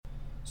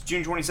It's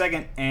June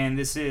 22nd, and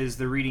this is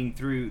the Reading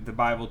Through the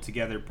Bible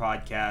Together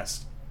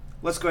podcast.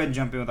 Let's go ahead and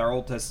jump in with our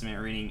Old Testament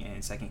reading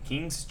in 2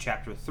 Kings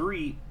chapter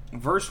 3,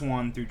 verse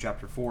 1 through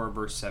chapter 4,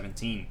 verse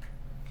 17.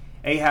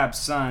 Ahab's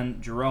son,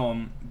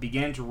 Jeroboam,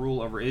 began to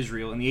rule over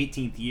Israel in the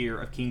 18th year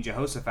of King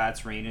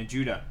Jehoshaphat's reign in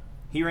Judah.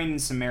 He reigned in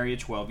Samaria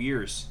 12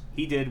 years.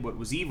 He did what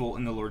was evil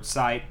in the Lord's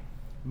sight,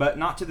 but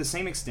not to the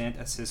same extent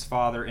as his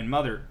father and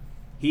mother.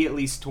 He at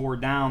least tore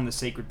down the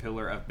sacred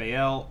pillar of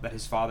Baal that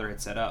his father had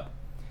set up.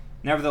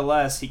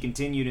 Nevertheless, he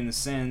continued in the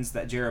sins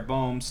that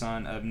Jeroboam,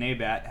 son of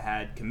Nebat,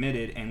 had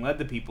committed and led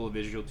the people of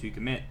Israel to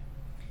commit.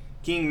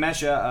 King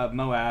Mesha of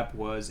Moab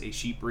was a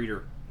sheep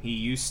breeder. He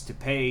used to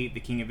pay the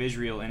king of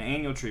Israel an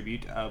annual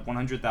tribute of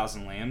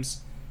 100,000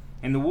 lambs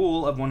and the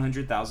wool of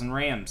 100,000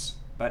 rams.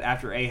 But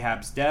after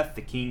Ahab's death,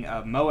 the king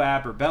of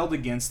Moab rebelled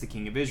against the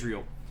king of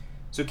Israel.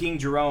 So King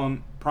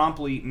Jeroboam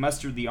promptly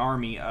mustered the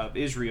army of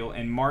Israel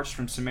and marched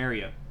from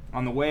Samaria.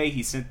 On the way,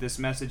 he sent this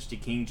message to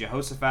King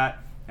Jehoshaphat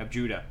of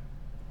Judah.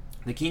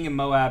 The king of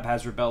Moab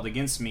has rebelled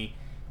against me.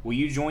 Will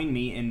you join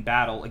me in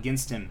battle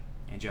against him?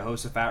 And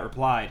Jehoshaphat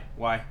replied,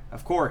 Why,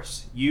 of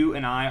course, you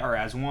and I are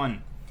as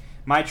one.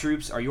 My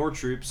troops are your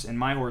troops, and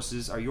my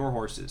horses are your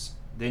horses.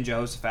 Then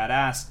Jehoshaphat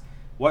asked,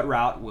 What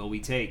route will we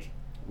take?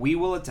 We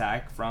will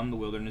attack from the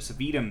wilderness of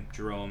Edom,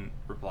 Jeroboam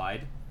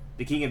replied.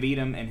 The king of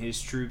Edom and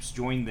his troops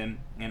joined them,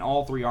 and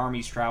all three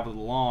armies traveled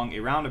along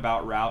a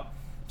roundabout route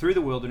through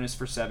the wilderness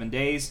for 7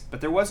 days,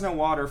 but there was no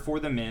water for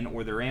the men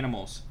or their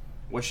animals.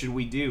 What should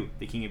we do?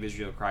 The king of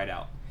Israel cried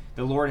out.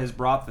 The Lord has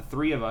brought the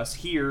three of us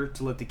here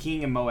to let the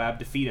king of Moab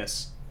defeat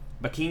us.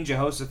 But King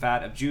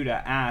Jehoshaphat of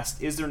Judah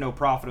asked, Is there no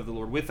prophet of the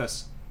Lord with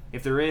us?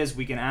 If there is,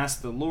 we can ask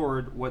the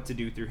Lord what to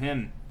do through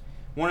him.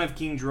 One of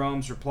King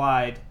Jeroboam's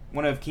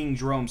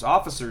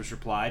officers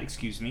replied,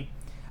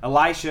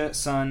 Elisha,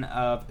 son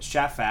of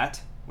Shaphat,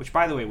 which,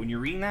 by the way, when you're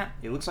reading that,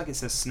 it looks like it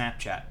says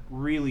Snapchat.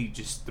 Really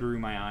just threw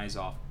my eyes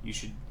off. You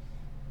should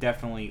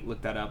definitely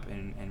look that up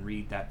and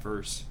read that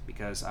verse,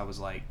 because I was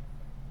like,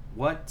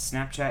 what?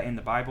 Snapchat in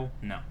the Bible?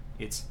 No,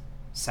 it's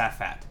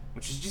Saphat,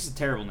 which is just a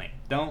terrible name.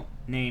 Don't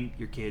name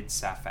your kid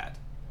Saphat.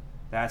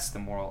 That's the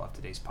moral of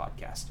today's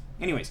podcast.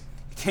 Anyways,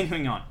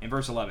 continuing on, in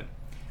verse 11.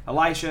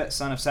 Elisha,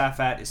 son of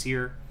Saphat, is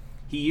here.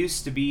 He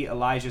used to be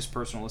Elijah's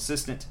personal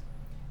assistant.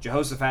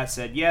 Jehoshaphat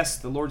said, Yes,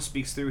 the Lord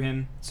speaks through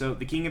him. So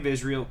the king of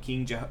Israel,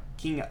 King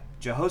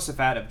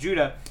Jehoshaphat of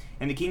Judah,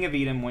 and the king of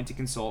Edom went to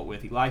consult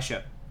with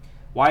Elisha.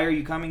 Why are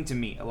you coming to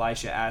me?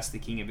 Elisha asked the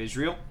king of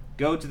Israel.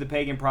 Go to the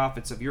pagan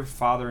prophets of your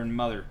father and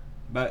mother.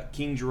 But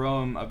King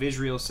Jeroboam of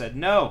Israel said,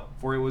 No,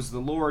 for it was the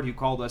Lord who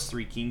called us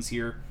three kings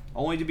here,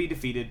 only to be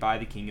defeated by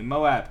the king of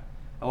Moab.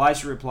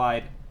 Elisha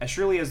replied, As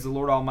surely as the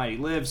Lord Almighty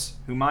lives,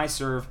 whom I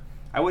serve,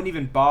 I wouldn't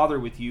even bother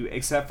with you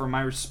except for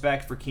my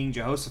respect for King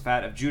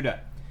Jehoshaphat of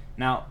Judah.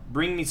 Now,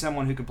 bring me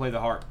someone who can play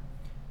the harp.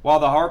 While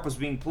the harp was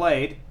being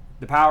played,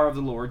 the power of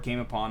the Lord came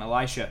upon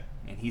Elisha,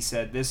 and he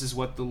said, This is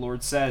what the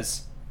Lord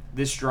says.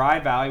 This dry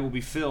valley will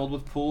be filled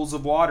with pools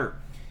of water.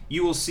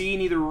 You will see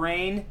neither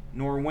rain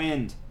nor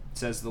wind,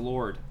 says the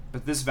Lord,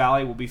 but this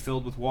valley will be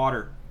filled with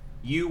water.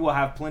 You will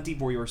have plenty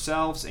for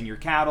yourselves and your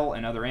cattle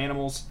and other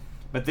animals,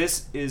 but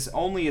this is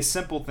only a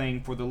simple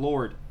thing for the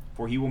Lord,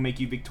 for he will make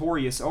you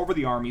victorious over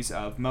the armies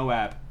of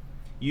Moab.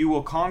 You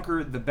will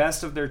conquer the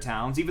best of their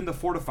towns, even the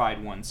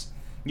fortified ones.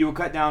 You will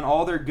cut down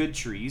all their good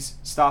trees,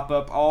 stop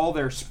up all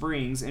their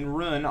springs, and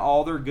ruin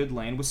all their good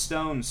land with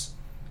stones.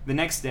 The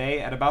next day,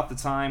 at about the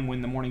time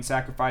when the morning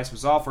sacrifice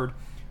was offered,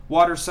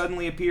 water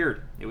suddenly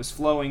appeared. It was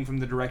flowing from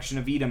the direction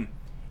of Edom,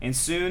 and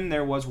soon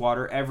there was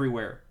water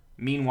everywhere.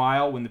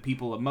 Meanwhile, when the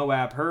people of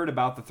Moab heard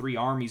about the three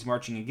armies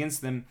marching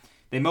against them,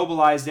 they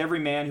mobilized every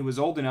man who was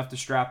old enough to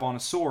strap on a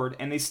sword,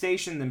 and they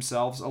stationed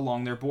themselves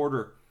along their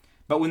border.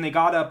 But when they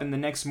got up in the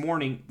next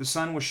morning, the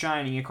sun was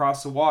shining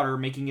across the water,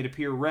 making it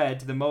appear red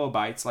to the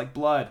Moabites like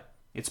blood.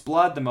 It's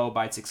blood, the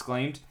Moabites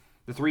exclaimed.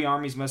 The three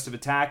armies must have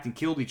attacked and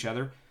killed each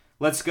other.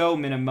 Let's go,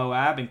 men of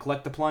Moab, and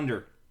collect the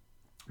plunder.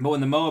 But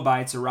when the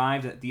Moabites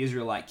arrived at the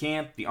Israelite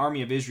camp, the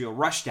army of Israel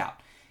rushed out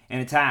and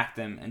attacked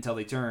them until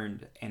they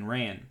turned and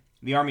ran.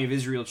 The army of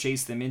Israel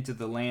chased them into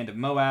the land of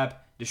Moab,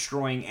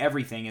 destroying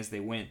everything as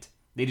they went.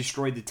 They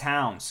destroyed the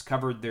towns,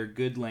 covered their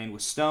good land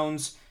with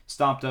stones,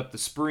 stopped up the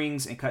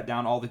springs, and cut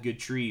down all the good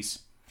trees.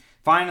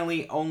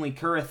 Finally, only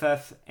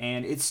Keretheth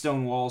and its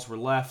stone walls were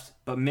left,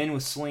 but men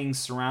with slings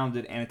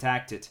surrounded and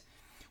attacked it.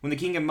 When the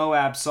king of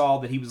Moab saw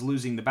that he was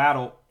losing the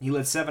battle, he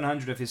led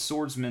 700 of his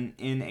swordsmen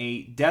in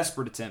a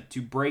desperate attempt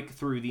to break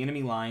through the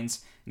enemy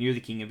lines near the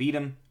king of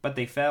Edom, but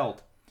they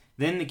failed.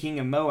 Then the king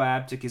of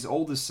Moab took his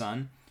oldest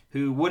son,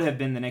 who would have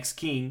been the next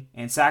king,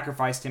 and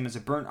sacrificed him as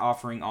a burnt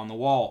offering on the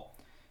wall.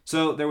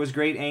 So there was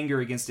great anger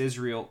against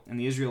Israel, and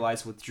the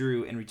Israelites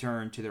withdrew and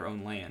returned to their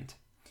own land.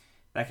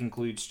 That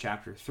concludes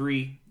chapter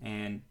 3,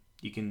 and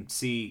you can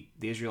see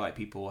the Israelite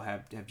people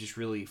have just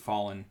really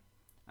fallen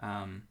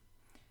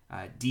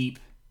deep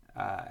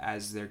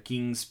as their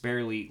kings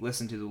barely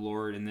listen to the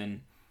Lord, and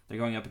then they're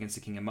going up against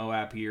the king of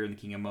Moab here, and the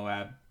king of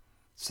Moab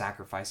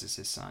sacrifices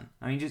his son.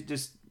 I mean,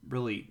 just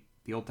really,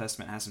 the Old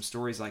Testament has some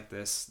stories like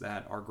this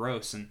that are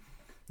gross, and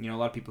A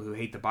lot of people who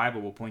hate the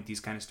Bible will point these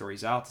kind of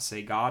stories out to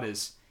say God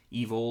is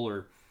evil,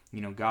 or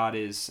God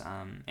is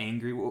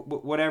angry.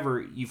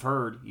 Whatever you've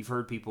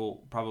heard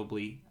people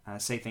probably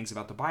say things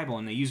about the Bible,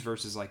 and they use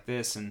verses like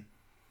this. And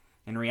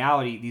in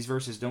reality, these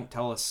verses don't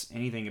tell us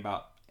anything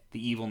about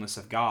the evilness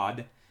of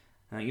God.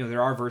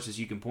 There are verses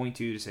you can point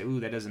to say, ooh,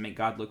 that doesn't make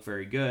God look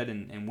very good,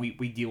 and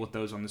we deal with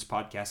those on this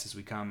podcast as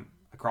we come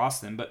across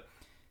them. But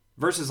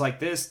verses like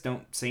this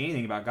don't say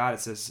anything about God. It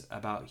says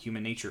about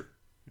human nature.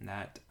 And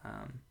that,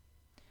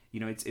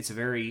 it's a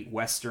very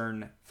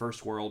Western,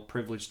 first world,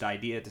 privileged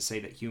idea to say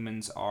that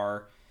humans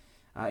are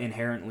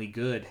inherently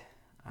good.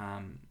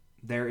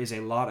 There is a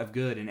lot of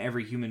good in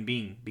every human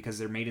being because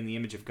they're made in the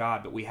image of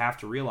God, but we have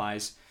to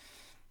realize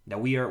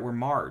that we're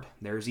marred.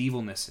 There's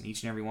evilness in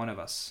each and every one of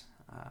us.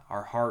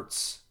 Our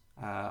hearts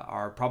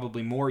are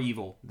probably more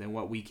evil than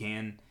what we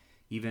can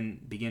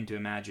even begin to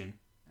imagine.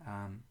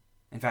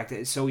 In fact,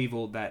 it's so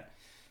evil that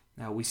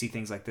we see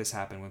things like this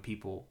happen when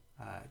people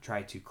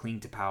try to cling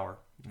to power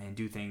and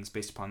do things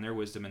based upon their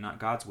wisdom and not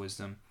God's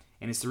wisdom.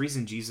 And it's the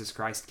reason Jesus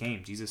Christ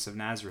came, Jesus of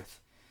Nazareth.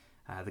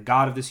 The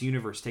God of this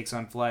universe takes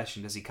on flesh,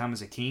 and does he come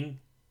as a king?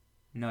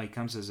 No, he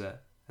comes as a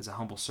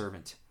humble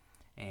servant.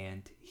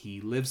 And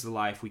he lives the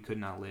life we could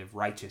not live,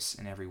 righteous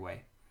in every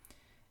way.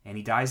 And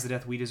he dies the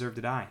death we deserve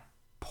to die,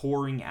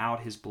 pouring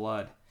out his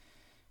blood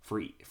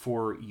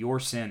for your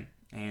sin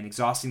and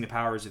exhausting the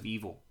powers of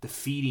evil,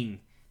 defeating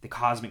the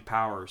cosmic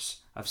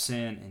powers of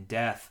sin and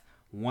death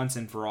once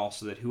and for all,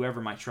 so that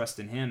whoever might trust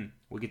in him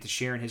will get to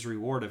share in his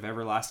reward of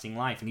everlasting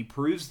life. And he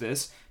proves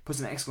this, puts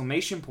an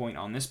exclamation point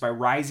on this, by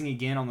rising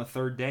again on the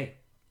third day.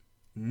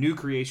 New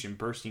creation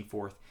bursting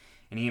forth.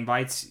 And he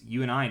invites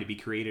you and I to be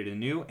created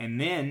anew.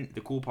 And then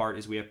the cool part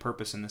is we have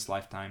purpose in this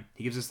lifetime.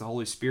 He gives us the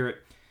Holy Spirit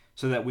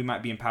so that we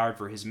might be empowered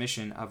for his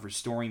mission of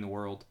restoring the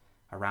world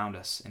around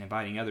us and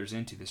inviting others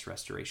into this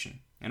restoration.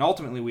 And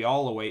ultimately, we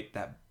all await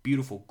that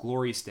beautiful,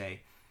 glorious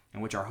day in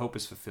which our hope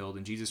is fulfilled,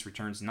 and Jesus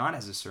returns not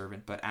as a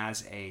servant, but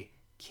as a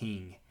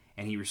king.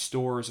 And he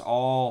restores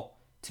all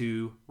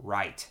to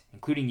right,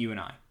 including you and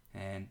I.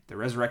 And the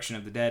resurrection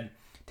of the dead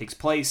takes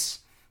place.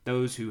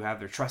 Those who have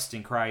their trust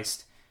in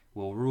Christ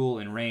will rule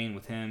and reign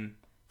with him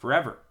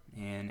forever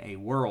in a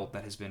world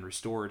that has been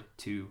restored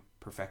to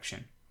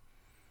perfection.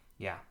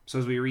 Yeah. So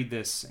as we read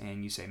this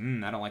and you say,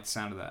 I don't like the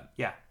sound of that.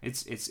 Yeah,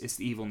 it's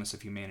the evilness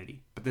of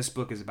humanity. But this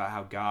book is about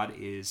how God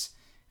is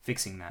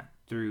fixing that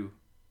through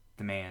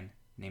the man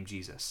named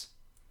Jesus.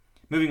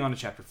 Moving on to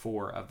chapter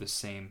 4 of the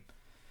same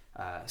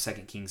 2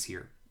 Kings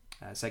here.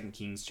 2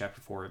 Kings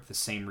chapter 4 of the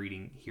same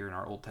reading here in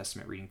our Old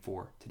Testament reading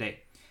for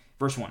today.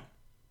 Verse 1.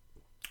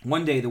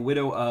 One day the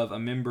widow of a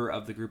member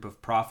of the group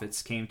of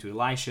prophets came to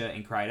Elisha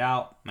and cried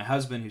out, "My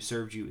husband who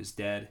served you is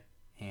dead,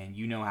 and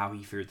you know how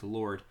he feared the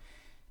Lord.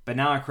 But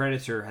now a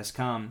creditor has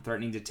come,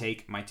 threatening to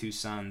take my 2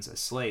 sons as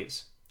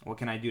slaves. What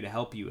can I do to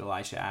help you?"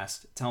 Elisha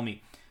asked. "Tell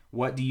me,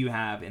 what do you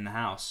have in the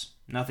house?"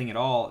 "Nothing at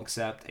all,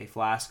 except a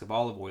flask of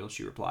olive oil,"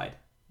 she replied.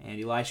 And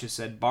Elisha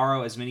said,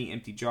 "Borrow as many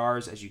empty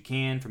jars as you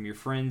can from your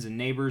friends and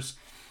neighbors.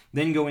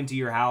 Then go into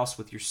your house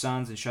with your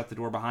sons and shut the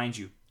door behind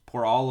you.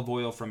 Pour olive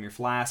oil from your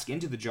flask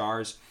into the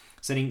jars,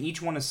 setting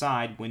each one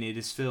aside when it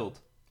is filled."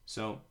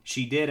 So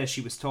she did as she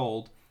was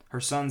told.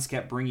 Her sons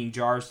kept bringing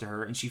jars to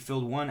her, and she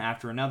filled one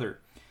after another.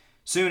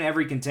 Soon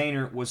every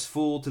container was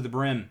full to the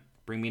brim.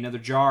 "Bring me another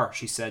jar,"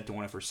 she said to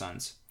one of her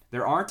sons.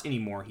 "There aren't any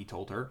more," he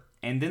told her,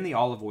 and then the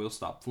olive oil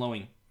stopped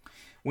flowing.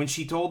 When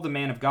she told the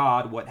man of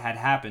God what had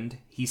happened,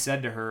 he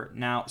said to her,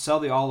 "Now sell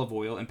the olive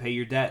oil and pay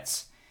your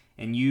debts,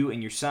 and you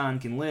and your son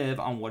can live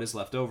on what is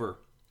left over."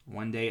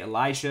 One day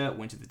Elisha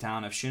went to the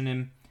town of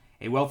Shunem.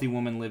 A wealthy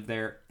woman lived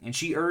there, and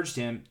she urged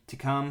him to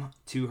come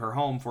to her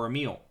home for a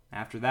meal.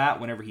 After that,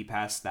 whenever he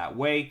passed that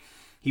way,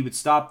 he would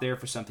stop there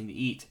for something to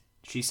eat.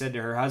 She said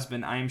to her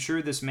husband, "I am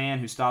sure this man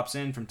who stops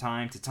in from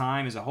time to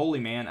time is a holy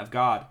man of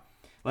God.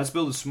 Let's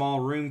build a small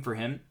room for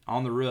him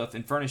on the roof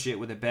and furnish it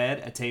with a bed,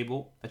 a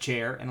table, a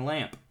chair, and a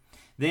lamp.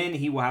 Then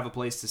he will have a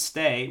place to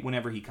stay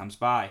whenever he comes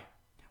by."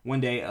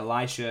 One day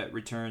Elisha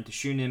returned to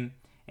Shunem,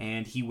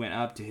 and he went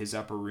up to his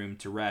upper room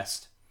to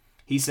rest.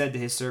 He said to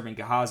his servant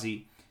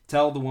Gehazi,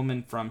 "Tell the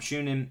woman from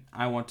Shunem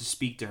I want to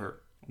speak to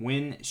her."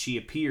 When she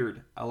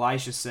appeared,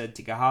 Elisha said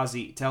to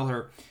Gehazi, "Tell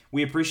her,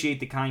 we appreciate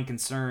the kind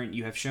concern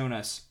you have shown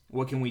us.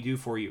 What can we do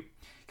for you?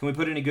 Can we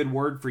put in a good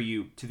word for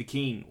you to the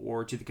king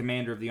or to the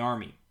commander of the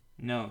army?"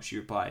 "No," she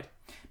replied.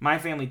 "My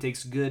family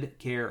takes good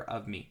care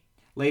of me."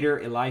 Later,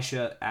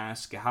 Elisha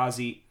asked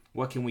Gehazi,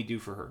 "What can we do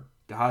for her?"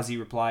 Gehazi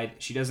replied,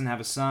 "She doesn't have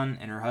a son,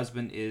 and her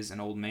husband is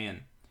an old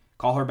man."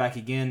 "Call her back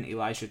again,"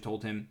 Elisha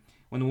told him.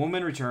 When the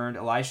woman returned,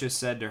 Elisha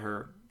said to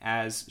her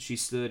as she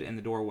stood in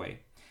the doorway,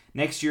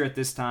 "Next year at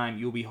this time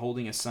you will be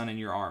holding a son in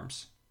your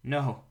arms."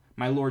 "No,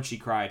 my lord," she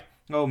cried.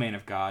 "Oh, man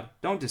of God,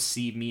 don't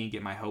deceive me and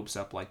get my hopes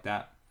up like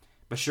that."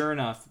 But sure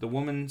enough, the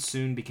woman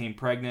soon became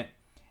pregnant,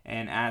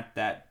 and at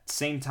that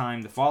same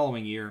time the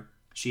following year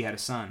she had a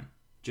son,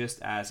 just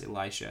as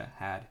Elisha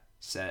had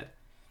said.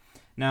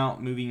 Now,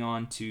 moving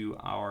on to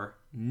our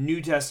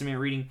New Testament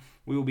reading,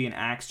 we will be in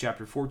Acts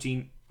chapter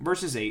 14,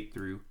 verses 8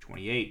 through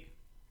 28.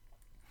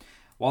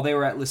 While they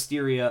were at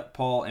Lystra,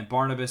 Paul and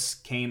Barnabas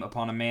came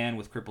upon a man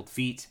with crippled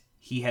feet.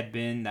 He had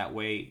been that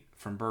way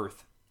from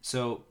birth,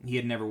 so he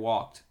had never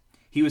walked.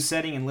 He was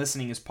sitting and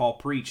listening as Paul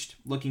preached.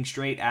 Looking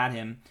straight at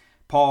him,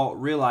 Paul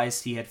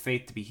realized he had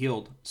faith to be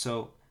healed,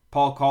 so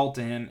Paul called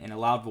to him in a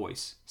loud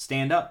voice,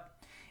 "Stand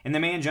up." And the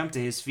man jumped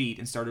to his feet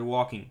and started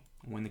walking.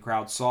 When the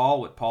crowd saw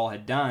what Paul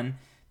had done,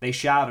 they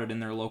shouted in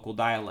their local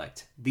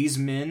dialect, "These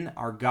men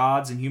are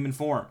gods in human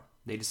form."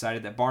 They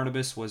decided that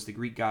Barnabas was the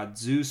Greek god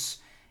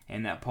Zeus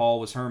and that Paul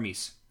was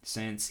Hermes,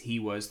 since he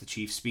was the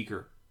chief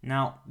speaker.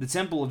 Now, the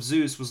temple of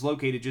Zeus was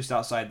located just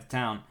outside the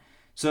town,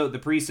 so the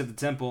priests of the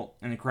temple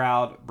and the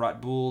crowd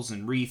brought bulls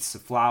and wreaths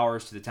of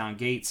flowers to the town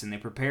gates, and they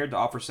prepared to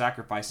offer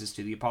sacrifices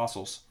to the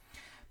apostles.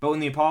 But when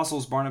the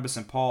apostles Barnabas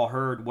and Paul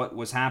heard what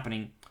was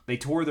happening, they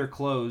tore their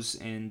clothes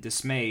in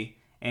dismay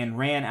and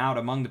ran out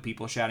among the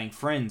people, shouting,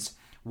 "Friends,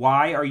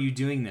 why are you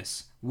doing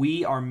this?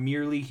 We are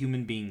merely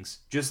human beings,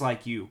 just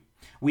like you.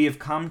 We have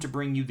come to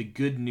bring you the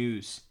good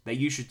news that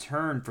you should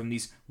turn from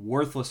these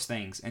worthless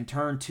things and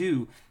turn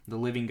to the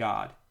living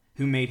God,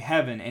 who made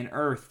heaven and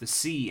earth, the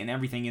sea, and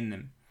everything in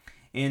them.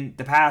 In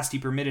the past, he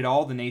permitted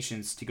all the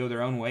nations to go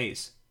their own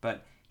ways,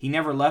 but he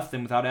never left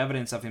them without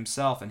evidence of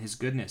himself and his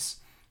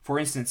goodness. For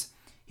instance,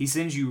 he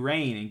sends you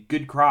rain and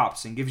good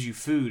crops and gives you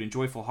food and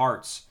joyful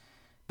hearts."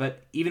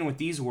 But even with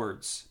these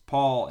words,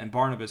 Paul and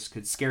Barnabas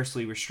could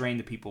scarcely restrain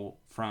the people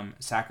from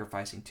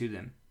sacrificing to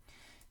them.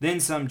 Then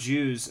some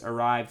Jews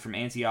arrived from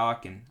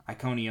Antioch and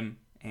Iconium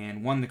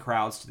and won the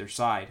crowds to their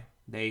side.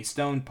 They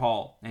stoned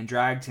Paul and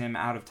dragged him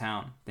out of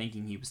town,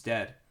 thinking he was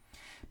dead.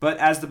 But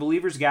as the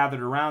believers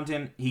gathered around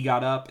him, he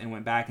got up and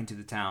went back into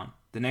the town.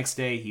 The next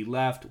day he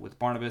left with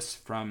Barnabas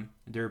from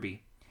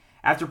Derbe.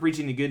 After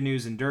preaching the good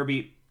news in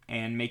Derbe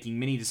and making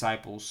many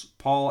disciples,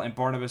 Paul and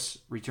Barnabas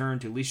returned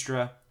to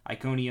Lystra,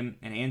 Iconium,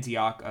 and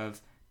Antioch of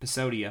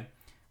Pisidia,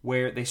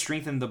 where they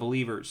strengthened the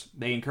believers.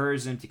 They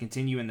encouraged them to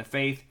continue in the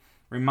faith,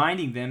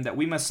 reminding them that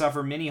we must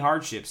suffer many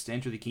hardships to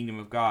enter the kingdom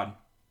of God.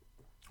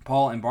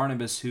 Paul and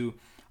Barnabas, who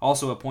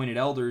also appointed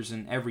elders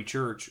in every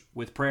church,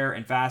 with prayer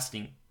and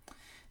fasting,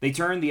 they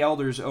turned the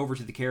elders over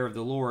to the care of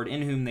the Lord,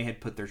 in whom they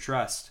had put their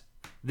trust.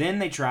 Then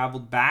they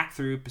traveled back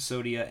through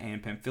Pisidia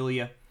and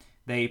Pamphylia.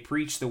 They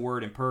preached the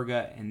word in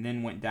Perga and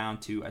then went down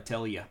to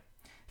Attalia.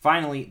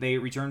 Finally, they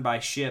returned by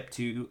ship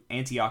to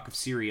Antioch of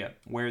Syria,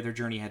 where their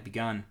journey had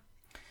begun.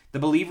 The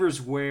believers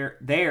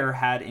there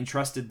had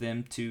entrusted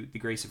them to the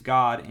grace of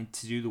God and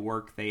to do the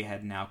work they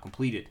had now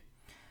completed.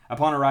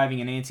 Upon arriving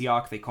in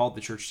Antioch, they called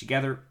the church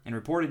together and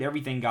reported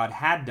everything God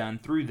had done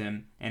through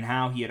them and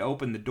how he had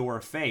opened the door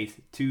of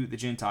faith to the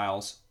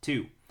Gentiles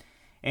too.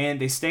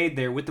 And they stayed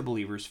there with the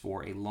believers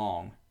for a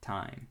long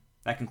time.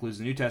 That concludes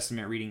the New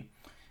Testament reading.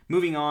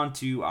 Moving on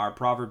to our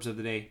Proverbs of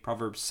the day,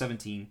 Proverbs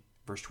 17,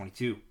 verse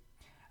 22.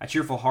 "A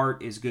cheerful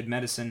heart is good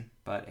medicine,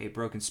 but a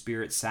broken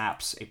spirit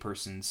saps a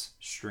person's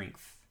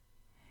strength."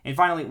 And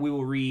finally, we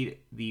will read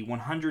the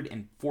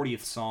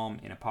 140th Psalm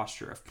in a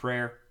posture of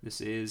prayer.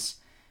 This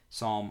is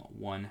Psalm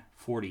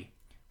 140.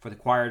 For the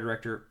choir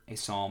director, a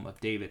psalm of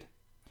David.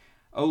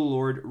 "O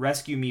Lord,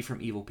 rescue me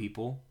from evil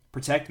people.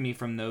 Protect me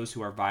from those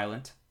who are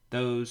violent,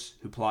 those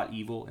who plot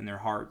evil in their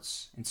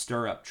hearts and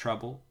stir up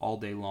trouble all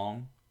day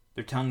long.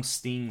 Their tongues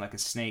sting like a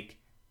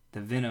snake.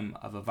 The venom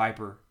of a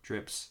viper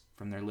drips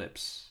from their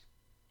lips."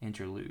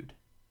 Interlude.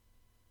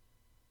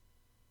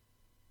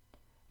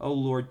 "O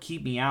Lord,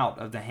 keep me out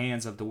of the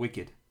hands of the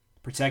wicked.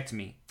 Protect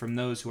me from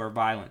those who are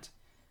violent,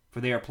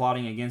 for they are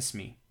plotting against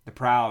me. The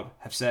proud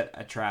have set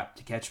a trap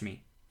to catch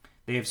me.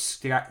 They have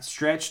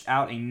stretched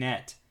out a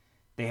net.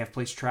 They have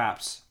placed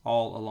traps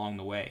all along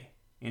the way."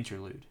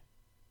 Interlude.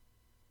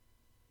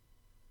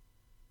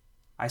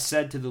 "I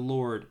said to the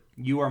Lord,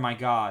 you are my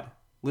God.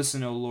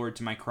 Listen, O Lord,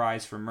 to my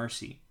cries for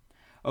mercy.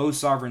 O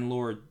sovereign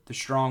Lord, the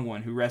strong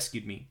one who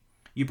rescued me.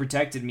 You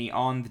protected me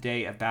on the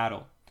day of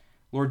battle.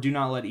 Lord, do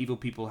not let evil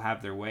people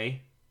have their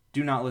way.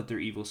 Do not let their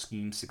evil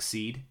schemes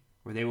succeed,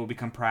 or they will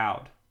become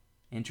proud."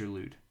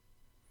 Interlude.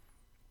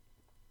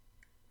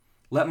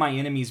 "Let my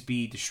enemies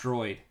be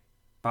destroyed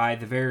by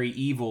the very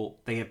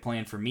evil they have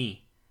planned for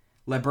me.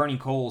 Let burning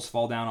coals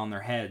fall down on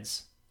their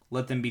heads.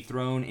 Let them be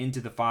thrown into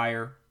the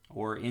fire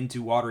or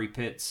into watery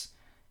pits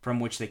from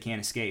which they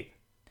can't escape.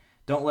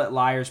 Don't let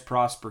liars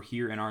prosper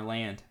here in our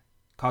land.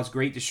 Cause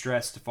great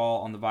distress to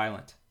fall on the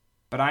violent.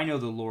 But I know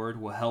the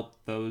Lord will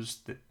help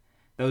those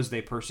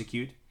they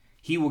persecute.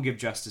 He will give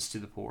justice to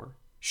the poor.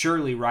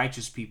 Surely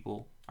righteous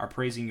people are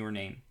praising your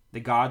name. The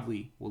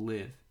godly will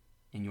live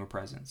in your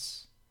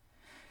presence."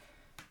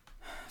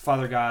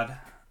 Father God,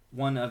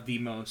 one of the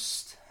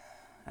most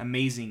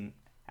amazing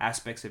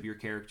aspects of your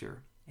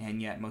character,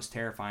 and yet most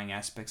terrifying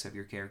aspects of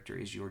your character,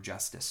 is your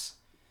justice.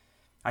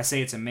 I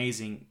say it's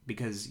amazing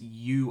because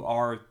you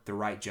are the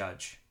right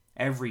judge.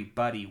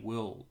 Everybody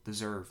will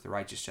deserve the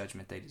righteous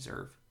judgment they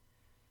deserve.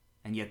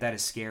 And yet that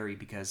is scary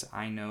because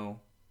I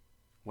know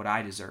what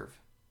I deserve.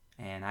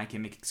 And I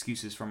can make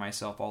excuses for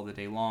myself all the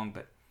day long,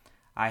 but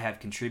I have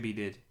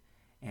contributed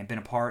and been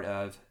a part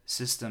of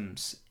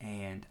systems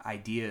and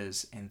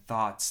ideas and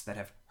thoughts that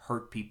have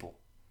hurt people.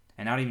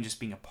 And not even just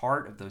being a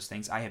part of those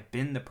things, I have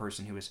been the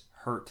person who has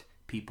hurt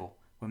people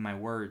with my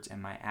words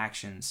and my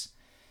actions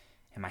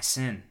and my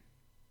sin.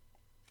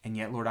 And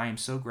yet, Lord, I am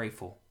so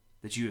grateful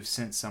that you have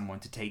sent someone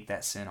to take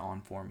that sin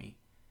on for me,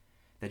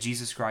 that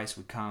Jesus Christ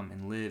would come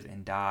and live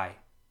and die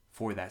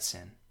for that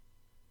sin.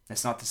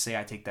 That's not to say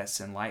I take that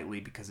sin lightly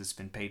because it's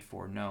been paid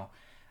for. No,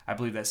 I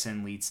believe that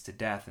sin leads to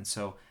death. And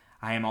so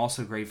I am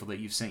also grateful that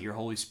you've sent your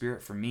Holy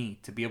Spirit for me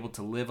to be able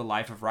to live a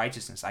life of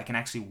righteousness. I can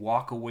actually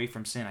walk away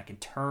from sin. I can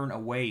turn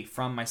away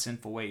from my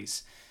sinful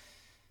ways,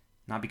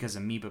 not because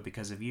of me, but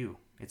because of you.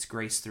 It's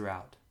grace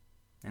throughout.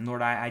 And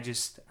Lord, I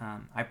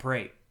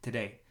pray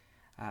today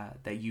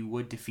that you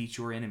would defeat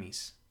your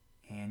enemies.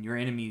 And your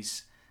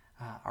enemies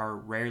are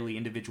rarely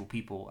individual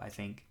people, I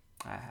think.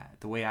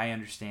 The way I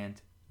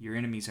understand, your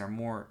enemies are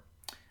more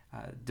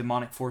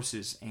demonic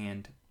forces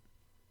and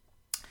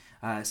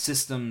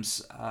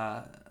systems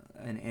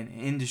and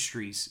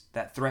industries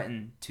that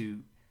threaten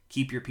to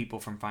keep your people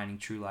from finding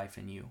true life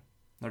in you.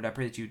 Lord, I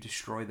pray that you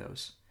destroy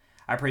those.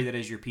 I pray that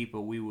as your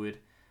people, we would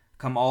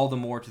come all the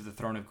more to the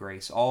throne of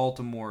grace, all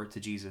the more to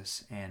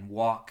Jesus, and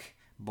walk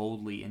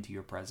boldly into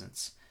your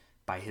presence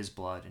by his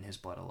blood and his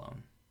blood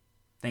alone.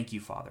 Thank you,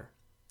 Father.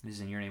 It is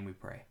in your name we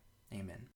pray. Amen.